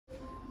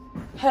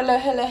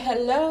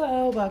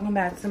Hello, welcome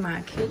back to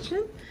my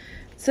kitchen.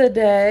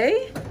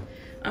 Today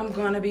I'm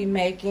going to be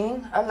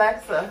making,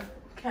 Alexa,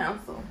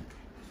 cancel.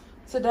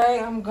 Today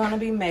I'm going to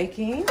be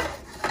making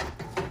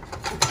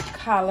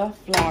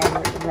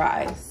cauliflower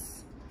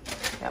rice.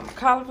 Got my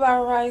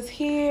cauliflower rice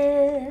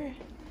here.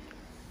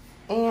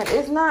 And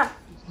it's not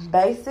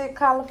basic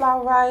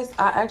cauliflower rice.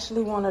 I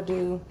actually want to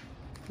do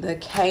the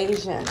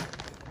Cajun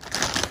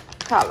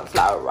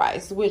cauliflower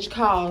rice, which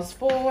calls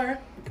for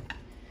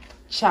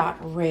chopped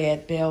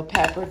red bell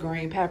pepper,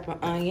 green pepper,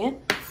 onion,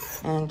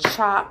 and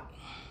chopped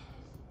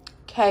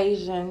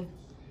Cajun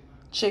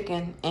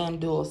chicken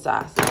and dual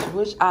sausage,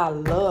 which I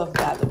love,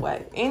 by the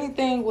way.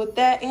 Anything with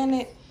that in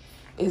it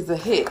is a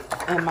hit,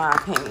 in my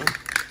opinion.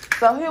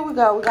 So here we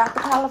go. We got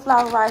the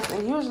cauliflower rice,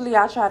 and usually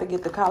I try to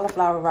get the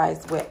cauliflower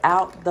rice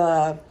without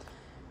the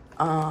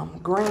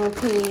green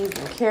peas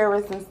and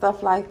carrots and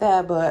stuff like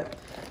that, but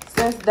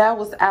since that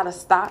was out of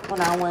stock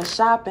when I went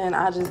shopping,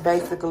 I just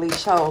basically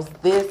chose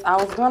this. I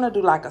was going to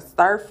do like a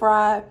stir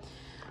fry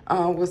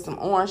with some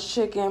orange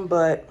chicken,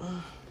 but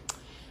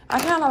I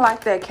kind of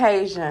like that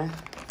Cajun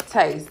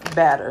taste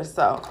better.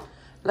 So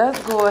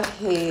let's go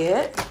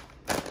ahead.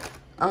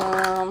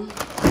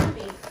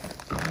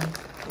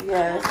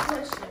 Yes.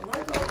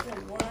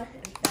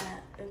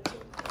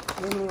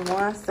 Give me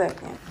 1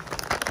 second.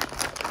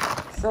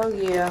 So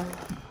yeah.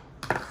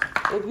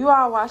 If you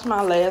all watched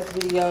my last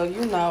video,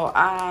 you know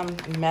I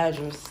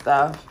measure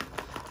stuff.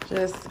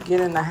 Just get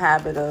in the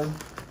habit of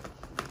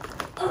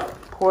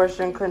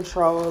portion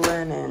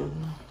controlling and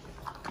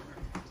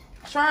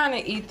trying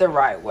to eat the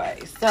right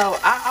way. So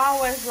I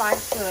always like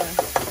to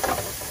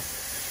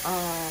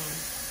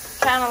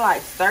kind of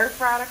like stir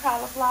fry the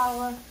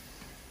cauliflower.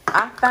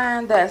 I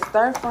find that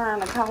stir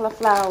frying the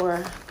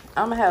cauliflower,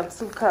 I'm going to have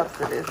 2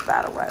 cups of this,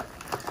 by the way.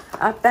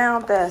 I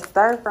found that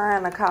stir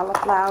frying the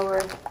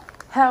cauliflower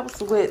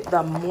helps with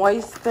the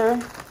moisture,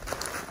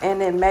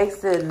 and it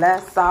makes it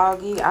less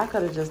soggy. I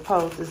could have just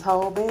poured this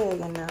whole bag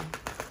in there,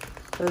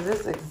 because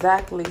it's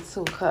exactly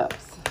 2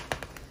 cups.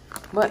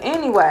 But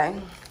anyway,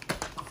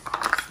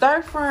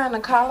 stir frying the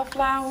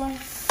cauliflower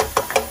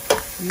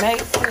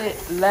makes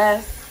it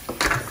less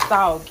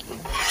soggy.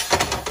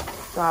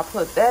 So I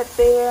put that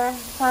there.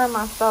 Turn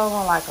my stove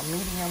on like a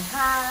medium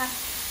high.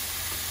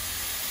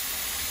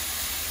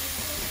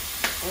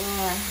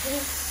 And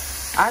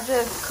I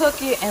just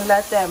cook it and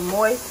let that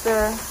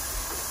moisture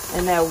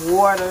and that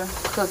water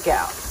cook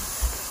out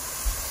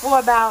for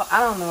about, I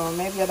don't know,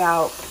 maybe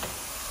about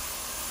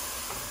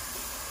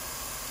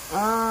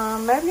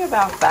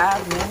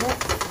 5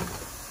 minutes.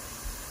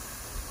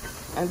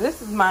 And this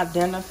is my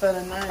dinner for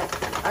the night.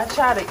 I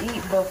try to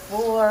eat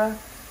before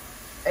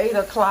 8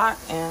 o'clock,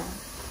 and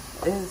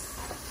it's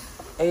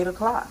 8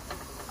 o'clock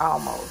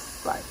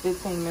almost, like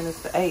 15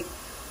 minutes to 8.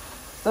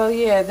 So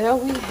yeah, there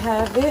we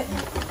have it.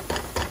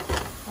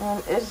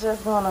 And it's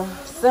just gonna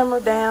simmer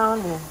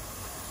down and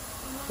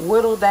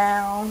whittle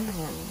down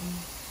and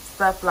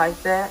stuff like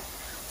that.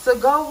 To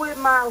go with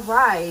my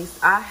rice,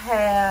 I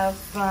have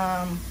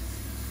some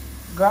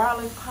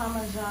garlic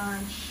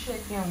parmesan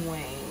chicken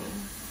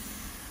wings.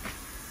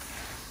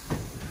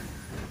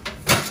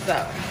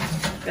 So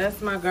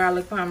that's my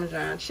garlic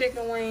parmesan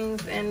chicken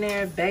wings in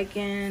there,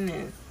 bacon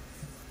and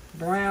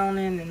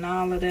browning and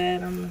all of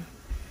that. I'm gonna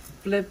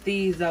flip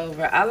these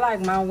over. I like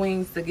my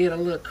wings to get a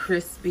little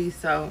crispy,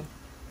 so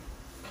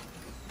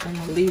I'm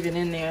gonna leave it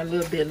in there a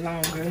little bit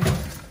longer.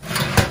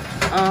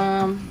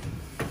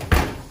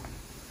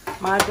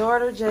 My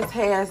daughter just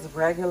has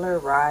regular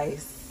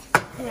rice.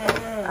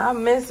 I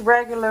miss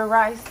regular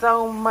rice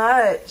so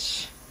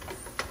much.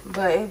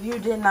 But if you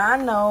did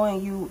not know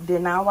and you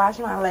did not watch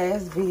my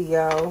last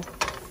video,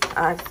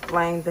 I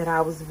explained that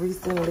I was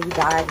recently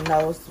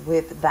diagnosed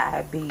with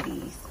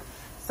diabetes.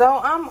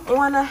 So I'm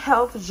on a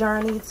health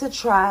journey to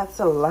try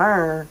to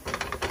learn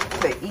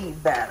to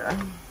eat better.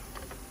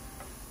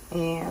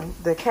 And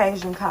the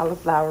Cajun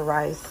cauliflower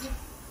rice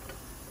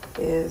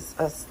is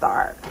a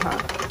start,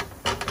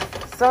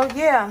 So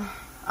yeah,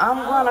 I'm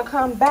gonna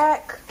come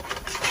back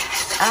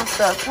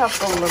after a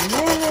couple of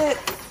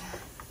minutes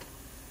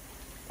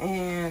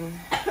and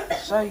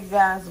show you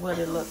guys what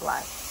it looked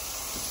like.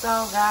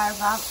 So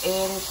guys, I've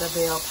added the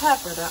bell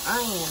pepper, the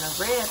onion, the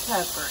red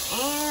pepper,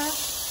 and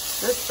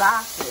the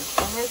sausage,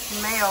 and it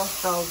smells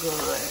so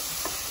good.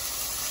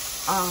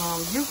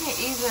 You can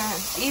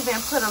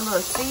even put a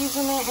little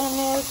seasoning in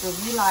this if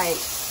you like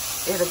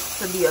it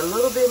to be a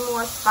little bit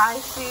more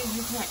spicy.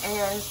 You can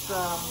add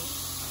some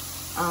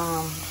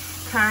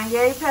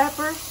cayenne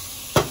pepper.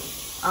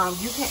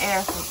 You can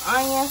add some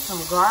onion,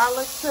 some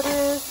garlic to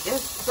this.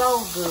 It's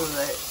so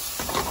good.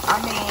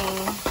 I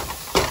mean,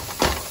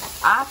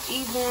 I've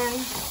even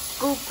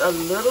scooped a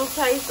little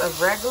taste of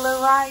regular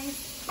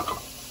rice.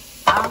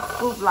 I'll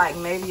scoop like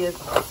maybe a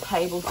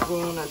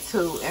tablespoon or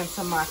 2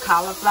 into my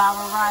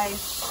cauliflower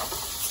rice,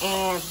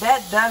 and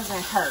that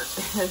doesn't hurt.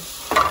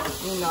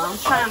 You know, I'm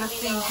trying to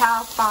see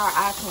how far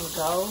I can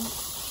go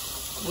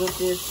with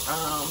this,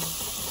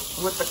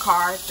 with the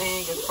carb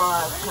thing, as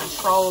far as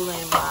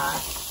controlling my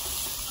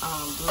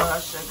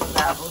blood sugar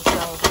level.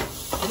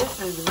 So this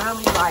is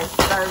really like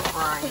stir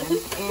frying.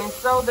 And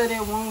so that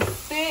it won't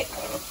stick,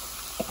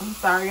 I'm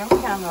sorry, I'm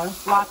kind of a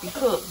sloppy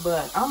cook,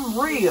 but I'm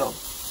real.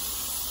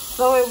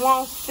 So it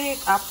won't stick,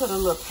 I put a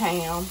little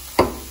Pam.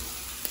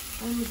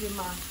 Let me get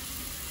my,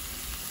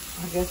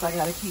 I guess I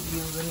gotta keep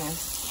using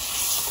this.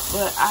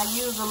 But I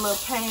use a little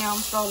Pam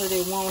so that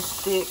it won't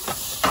stick.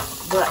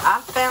 But I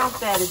found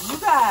that if you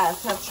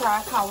guys have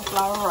tried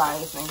cauliflower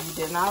rice and you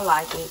did not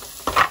like it,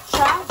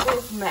 try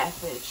this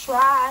method.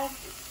 Try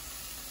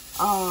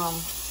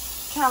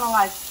kind of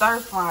like stir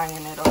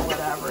frying it or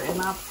whatever.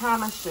 And I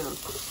promise you,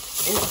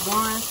 it's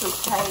going to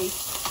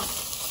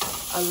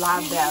taste a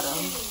lot better.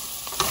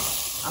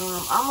 I'm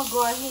going to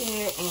go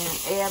ahead and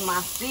add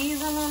my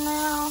seasoning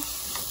now.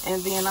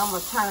 And then I'm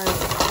going to turn it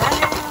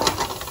down.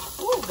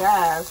 Ooh,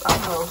 guys, I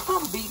know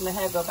I'm beating the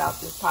heck about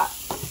this pot.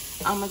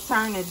 I'm going to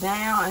turn it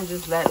down and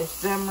just let it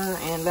simmer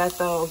and let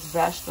those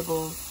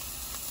vegetables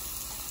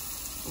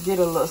get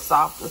a little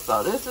softer.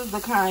 So this is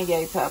the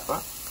cayenne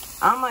pepper.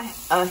 I'm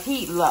a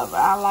heat lover.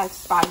 I like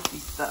spicy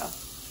stuff.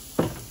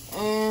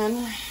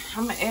 And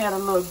I'm going to add a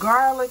little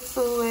garlic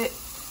to it.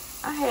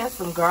 I had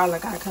some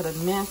garlic I could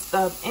have minced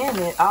up in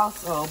it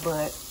also,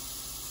 but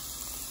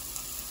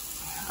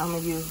I'm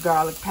going to use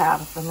garlic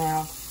powder for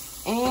now.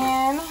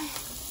 And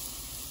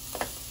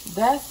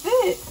that's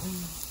it.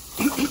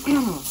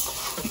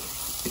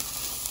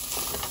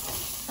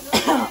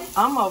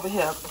 I'm over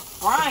here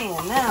frying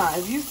now.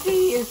 If you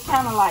see, it's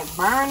kind of like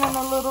burning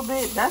a little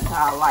bit. That's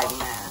how I like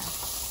mine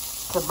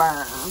to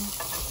burn.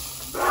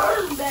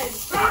 Burn, baby,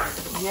 burn.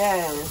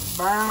 Yes,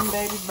 burn,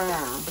 baby,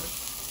 burn.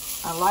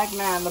 I like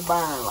mine to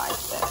burn like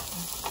that.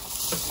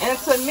 And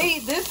to me,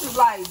 this is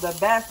like the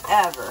best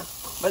ever.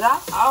 But I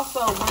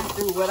also went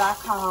through what I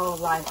call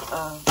like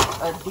a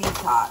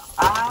detox.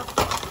 I've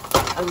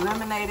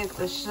eliminated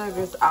the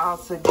sugars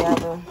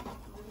altogether.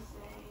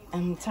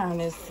 And turn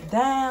this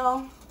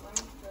down.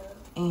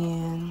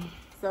 And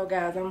so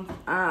guys,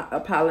 I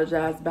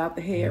apologize about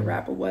the head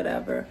wrap or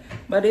whatever.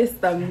 But it's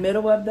the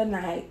middle of the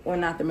night. Well,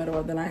 not the middle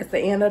of the night. It's the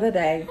end of the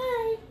day.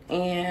 Hi.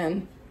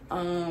 And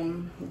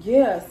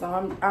yeah,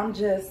 so I'm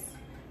just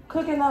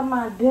cooking up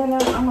my dinner.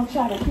 I'm gonna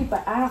try to keep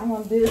an eye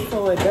on this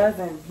so it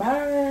doesn't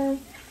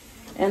burn.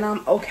 And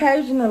I'm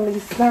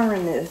occasionally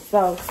stirring this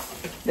so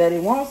that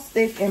it won't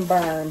stick and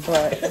burn.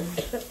 But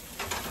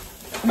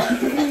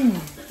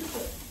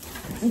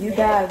you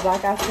guys,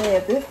 like I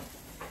said,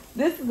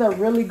 this is a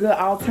really good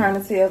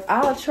alternative.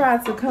 I'll try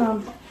to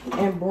come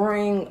and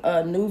bring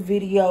a new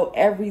video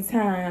every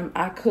time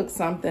I cook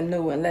something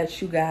new and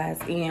let you guys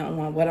in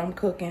on what I'm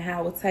cooking,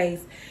 how it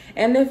tastes,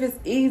 and if it's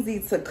easy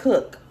to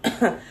cook.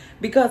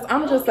 Because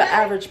I'm just an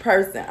average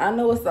person. I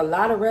know it's a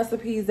lot of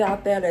recipes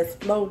out there that's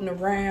floating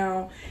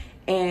around,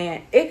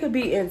 and it could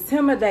be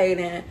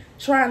intimidating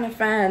trying to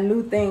find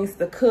new things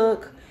to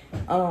cook.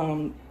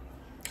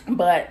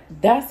 But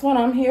that's what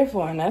I'm here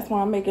for, and that's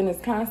why I'm making this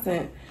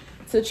content,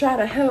 to try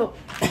to help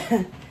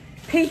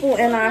people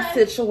in our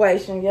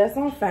situation. Yes,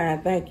 I'm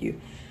fine, thank you.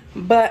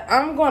 But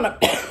I'm gonna,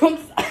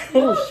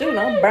 oh shoot,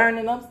 I'm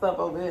burning up stuff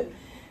over here.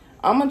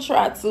 I'm gonna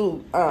try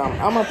to,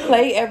 I'm gonna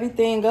play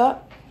everything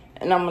up,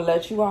 and I'm gonna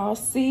let you all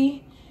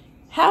see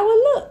how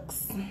it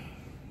looks.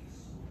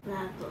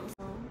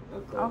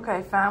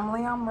 Okay,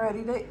 family, I'm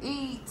ready to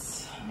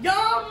eat.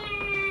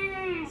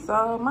 Yum!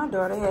 So my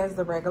daughter has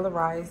the regular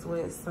rice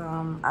with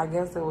some, I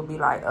guess it would be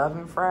like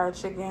oven fried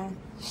chicken.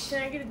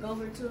 Can I get a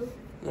Gover too?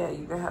 Yeah,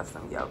 you can have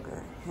some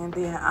yogurt. And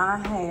then I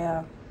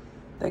have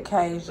the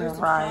Cajun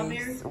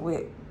rice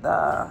with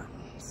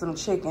some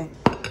chicken.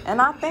 And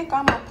I think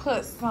I'm gonna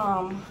put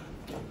some,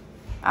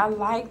 I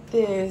like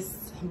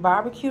this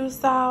barbecue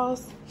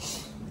sauce.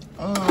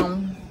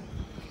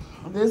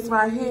 This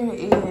right here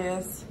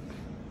is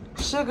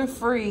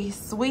sugar-free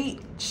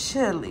sweet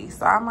chili.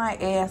 So I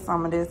might add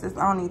some of this. It's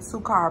only 2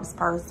 carbs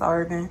per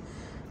serving,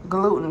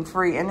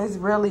 gluten-free, and it's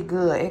really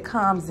good. It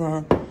comes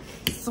in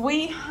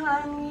sweet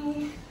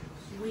honey.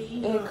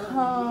 It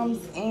comes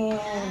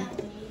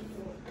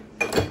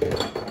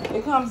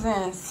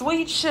in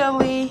sweet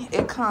chili.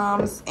 It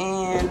comes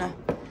in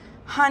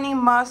honey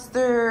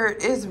mustard.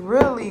 It's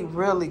really,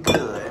 really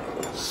good.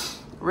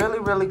 Really,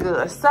 really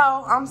good. So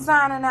I'm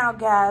signing out,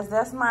 guys.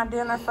 That's my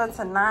dinner for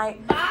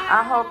tonight.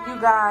 I hope you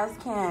guys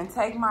can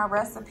take my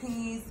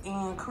recipes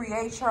and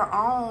create your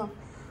own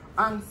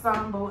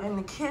ensemble in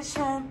the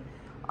kitchen.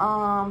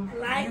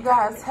 You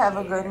guys have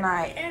a good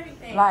night.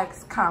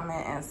 Like,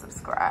 comment, and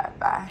subscribe.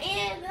 Bye.